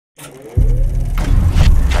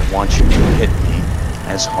I want you to hit me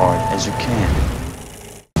as hard as you can.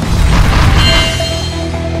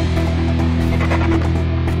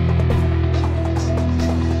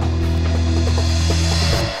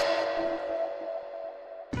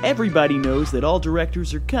 Everybody knows that all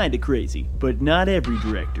directors are kinda crazy, but not every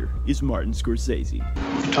director is Martin Scorsese.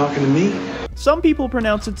 You talking to me? Some people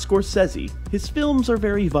pronounce it Scorsese. His films are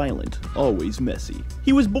very violent, always messy.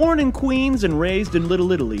 He was born in Queens and raised in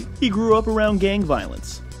Little Italy. He grew up around gang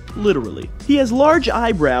violence. Literally. He has large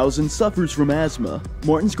eyebrows and suffers from asthma.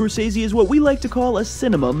 Martin Scorsese is what we like to call a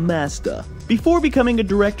cinema master. Before becoming a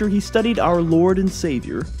director, he studied Our Lord and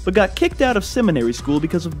Savior, but got kicked out of seminary school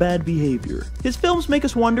because of bad behavior. His films make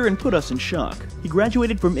us wonder and put us in shock. He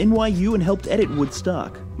graduated from NYU and helped edit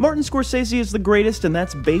Woodstock. Martin Scorsese is the greatest, and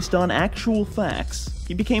that's based on actual facts.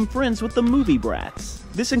 He became friends with the movie brats.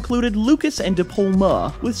 This included Lucas and De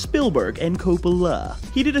Palma with Spielberg and Coppola.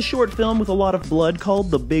 He did a short film with a lot of blood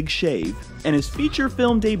called The Big Shave, and his feature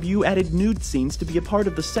film debut added nude scenes to be a part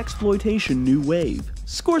of the sexploitation new wave.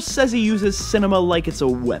 Scorsese uses cinema like it's a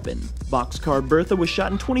weapon. Boxcar Bertha was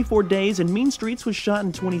shot in 24 days and Mean Streets was shot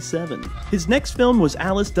in 27. His next film was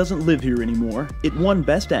Alice Doesn't Live Here Anymore. It won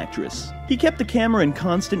Best Actress. He kept the camera in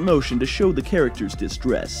constant motion to show the character's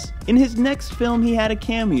distress. In his next film, he had a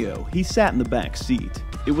cameo. He sat in the back seat.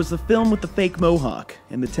 It was the film with the fake mohawk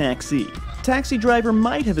and the taxi. Taxi Driver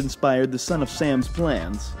might have inspired the Son of Sam's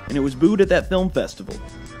plans, and it was booed at that film festival.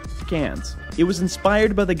 Cannes. It was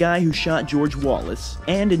inspired by the guy who shot George Wallace,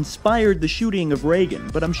 and inspired the shooting of Reagan,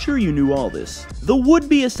 but I'm sure you knew all this. The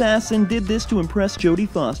would-be assassin did this to impress Jodie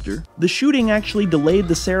Foster. The shooting actually delayed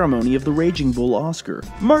the ceremony of the Raging Bull Oscar.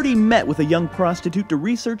 Marty met with a young prostitute to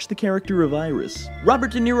research the character of Iris.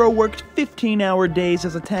 Robert De Niro worked 15-hour days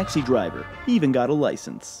as a taxi driver. He even got a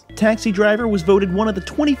license. Taxi Driver was voted one of the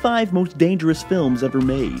 25 most dangerous films ever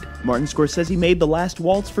made. Martin Scorsese made The Last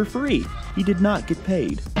Waltz for free. He did not get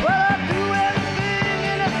paid.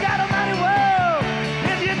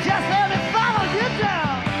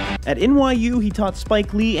 At NYU, he taught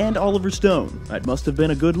Spike Lee and Oliver Stone. That must have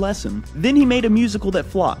been a good lesson. Then he made a musical that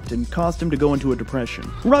flopped and caused him to go into a depression.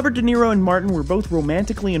 Robert De Niro and Martin were both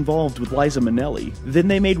romantically involved with Liza Minnelli. Then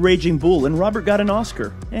they made Raging Bull and Robert got an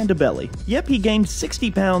Oscar. And a belly. Yep, he gained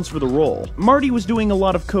 60 pounds for the role. Marty was doing a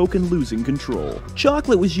lot of coke and losing control.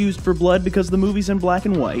 Chocolate was used for blood because the movie's in black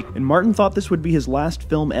and white, and Martin thought this would be his last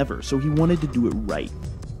film ever, so he wanted to do it right.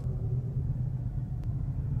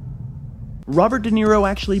 Robert De Niro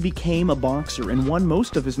actually became a boxer and won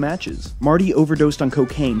most of his matches. Marty overdosed on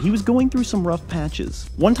cocaine. He was going through some rough patches.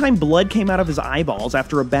 One time blood came out of his eyeballs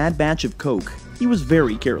after a bad batch of coke. He was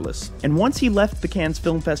very careless. And once he left the Cannes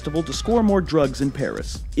Film Festival to score more drugs in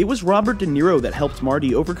Paris. It was Robert De Niro that helped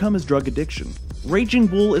Marty overcome his drug addiction. Raging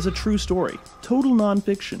Bull is a true story. Total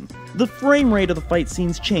non-fiction. The frame rate of the fight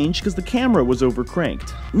scenes changed because the camera was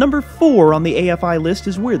overcranked. Number 4 on the AFI list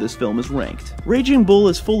is where this film is ranked. Raging Bull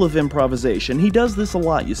is full of improvisation. He does this a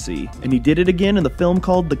lot, you see. And he did it again in the film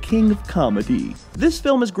called The King of Comedy. This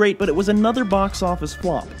film is great, but it was another box office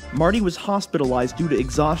flop. Marty was hospitalized due to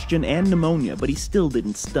exhaustion and pneumonia, but he still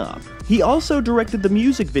didn't stop. He also directed the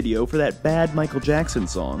music video for that bad Michael Jackson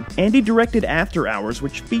song. And he directed After Hours,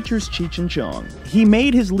 which features Cheech and Chong. He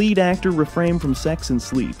made his lead actor refrain from sex and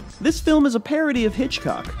sleep. This film is a parody of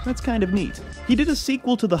Hitchcock. That's kind of neat. He did a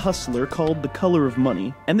sequel to The Hustler called The Color of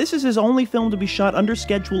Money, and this is his only film to be shot under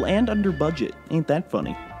schedule and under budget. Ain't that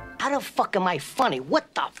funny? How the fuck am I funny?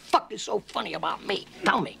 What the fuck is so funny about me?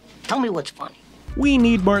 Tell me. Tell me what's funny. We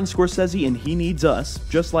need Martin Scorsese and he needs us,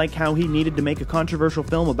 just like how he needed to make a controversial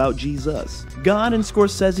film about Jesus. God and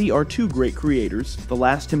Scorsese are two great creators. The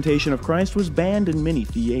Last Temptation of Christ was banned in many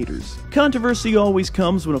theaters. Controversy always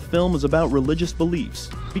comes when a film is about religious beliefs.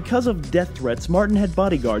 Because of death threats, Martin had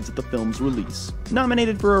bodyguards at the film's release.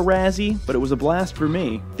 Nominated for a Razzie, but it was a blast for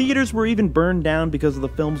me. Theaters were even burned down because of the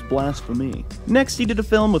film's blasphemy. Next, he did a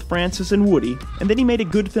film with Francis and Woody, and then he made a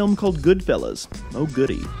good film called Goodfellas. Oh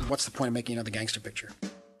goody. What's the point of making another gangster picture?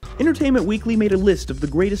 Entertainment Weekly made a list of the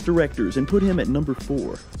greatest directors and put him at number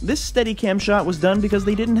 4. This Steadicam shot was done because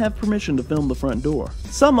they didn't have permission to film the front door.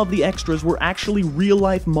 Some of the extras were actually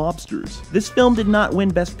real-life mobsters. This film did not win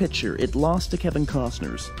Best Picture, it lost to Kevin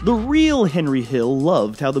Costner's. The real Henry Hill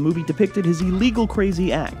loved how the movie depicted his illegal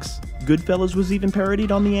crazy acts. Goodfellas was even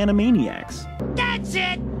parodied on the Animaniacs. That's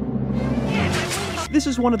it! This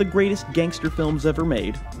is one of the greatest gangster films ever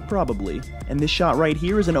made, probably, and this shot right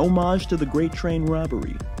here is an homage to the Great Train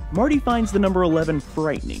Robbery. Marty finds the number 11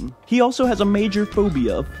 frightening. He also has a major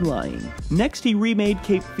phobia of flying. Next, he remade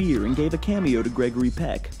Cape Fear and gave a cameo to Gregory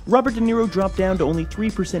Peck. Robert De Niro dropped down to only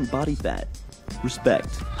 3% body fat.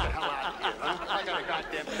 Respect.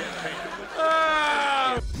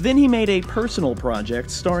 Then he made a personal project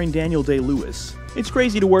starring Daniel Day-Lewis. It's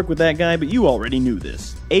crazy to work with that guy, but you already knew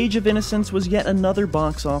this. Age of Innocence was yet another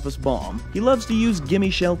box office bomb. He loves to use Gimme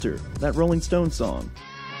Shelter, that Rolling Stones song.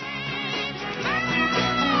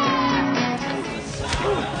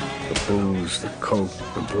 The booze, the coke,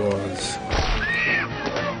 the broads.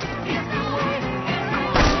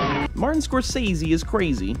 Martin Scorsese is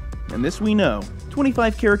crazy, and this we know.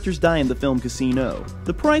 25 characters die in the film Casino.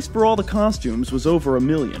 The price for all the costumes was over $1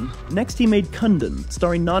 million. Next he made Kundun,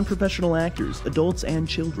 starring non-professional actors, adults and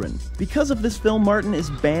children. Because of this film, Martin is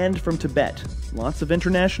banned from Tibet. Lots of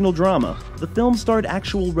international drama. The film starred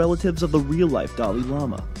actual relatives of the real-life Dalai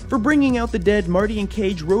Lama. For bringing out the dead, Marty and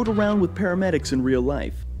Cage rode around with paramedics in real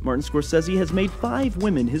life. Martin Scorsese has made 5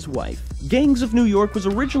 women his wife. Gangs of New York was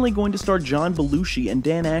originally going to star John Belushi and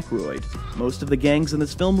Dan Aykroyd. Most of the gangs in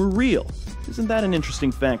this film were real. Isn't that an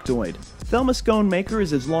interesting factoid? Thelma Sconemaker is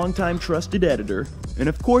his longtime trusted editor, and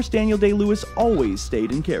of course Daniel Day-Lewis always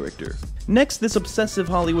stayed in character. Next, this obsessive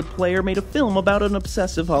Hollywood player made a film about an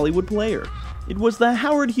obsessive Hollywood player. It was the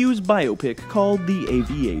Howard Hughes biopic called The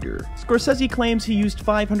Aviator. Scorsese claims he used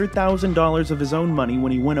 $500,000 of his own money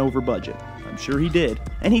when he went over budget. I'm sure he did.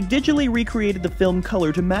 And he digitally recreated the film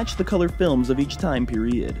color to match the color films of each time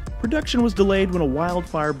period. Production was delayed when a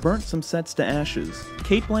wildfire burnt some sets to ashes.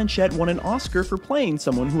 Cate Blanchett won an Oscar for playing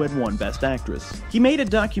someone who had won Best Actress. He made a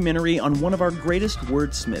documentary on one of our greatest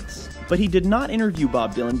wordsmiths, but he did not interview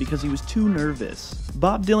Bob Dylan because he was too nervous.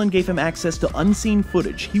 Bob Dylan gave him access to unseen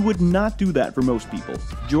footage. He would not do that for most people.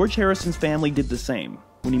 George Harrison's family did the same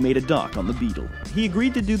when he made a doc on the Beatle. He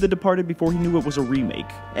agreed to do The Departed before he knew it was a remake,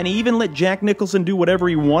 and he even let Jack Nicholson do whatever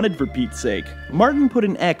he wanted for Pete's sake. Martin put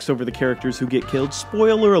an X over the characters who get killed.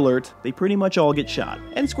 Spoiler alert, they pretty much all get shot.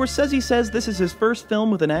 And Scorsese says this is his first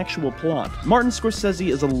film with an actual plot. Martin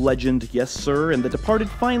Scorsese is a legend, yes sir, and The Departed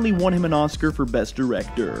finally won him an Oscar for Best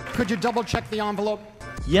Director. Could you double check the envelope?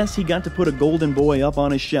 Yes, he got to put a golden boy up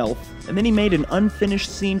on his shelf, and then he made an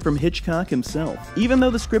unfinished scene from Hitchcock himself. Even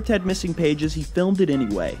though the script had missing pages, he filmed it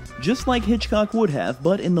anyway, just like Hitchcock would have,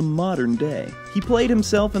 but in the modern day. He played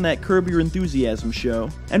himself in that Curb Your Enthusiasm show,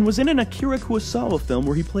 and was in an Akira Kurosawa film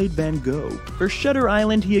where he played Van Gogh. For Shutter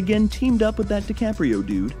Island, he again teamed up with that DiCaprio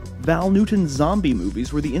dude. Val Newton's zombie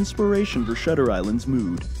movies were the inspiration for Shutter Island's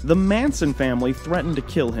mood. The Manson family threatened to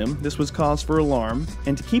kill him. This was cause for alarm,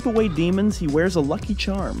 and to keep away demons, he wears a lucky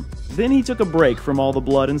charm. Then he took a break from all the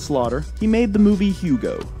blood and slaughter. He made the movie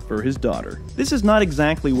Hugo for his daughter. This is not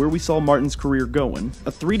exactly where we saw Martin's career going.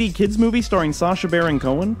 A 3D kids movie starring Sacha Baron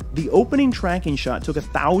Cohen? The opening tracking shot took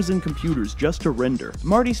 1,000 computers just to render.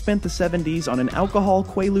 Marty spent the 70s on an alcohol,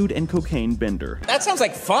 quaalude, and cocaine bender. That sounds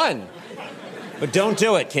like fun. But don't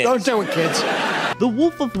do it, kids. Don't do it, kids. The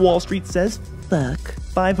Wolf of Wall Street says fuck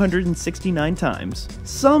 569 times.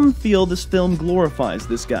 Some feel this film glorifies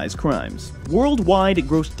this guy's crimes. Worldwide, it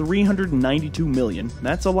grossed $392 million.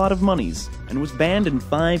 That's a lot of monies, and was banned in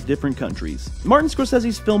 5 different countries. Martin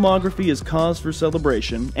Scorsese's filmography is cause for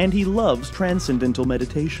celebration, and he loves transcendental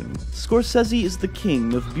meditation. Scorsese is the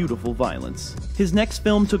king of beautiful violence. His next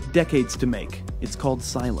film took decades to make. It's called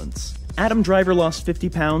Silence. Adam Driver lost 50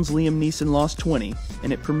 pounds, Liam Neeson lost 20,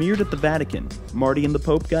 and it premiered at the Vatican. Marty and the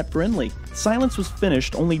Pope got friendly. Silence was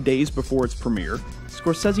finished only days before its premiere.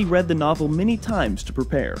 Scorsese read the novel many times to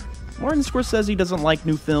prepare. Martin Scorsese doesn't like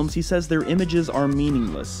new films. He says their images are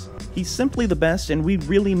meaningless. He's simply the best, and we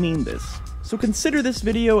really mean this. So consider this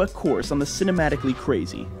video a course on the cinematically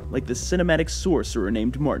crazy, like the cinematic sorcerer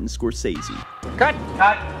named Martin Scorsese. Cut.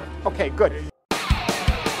 Okay, good.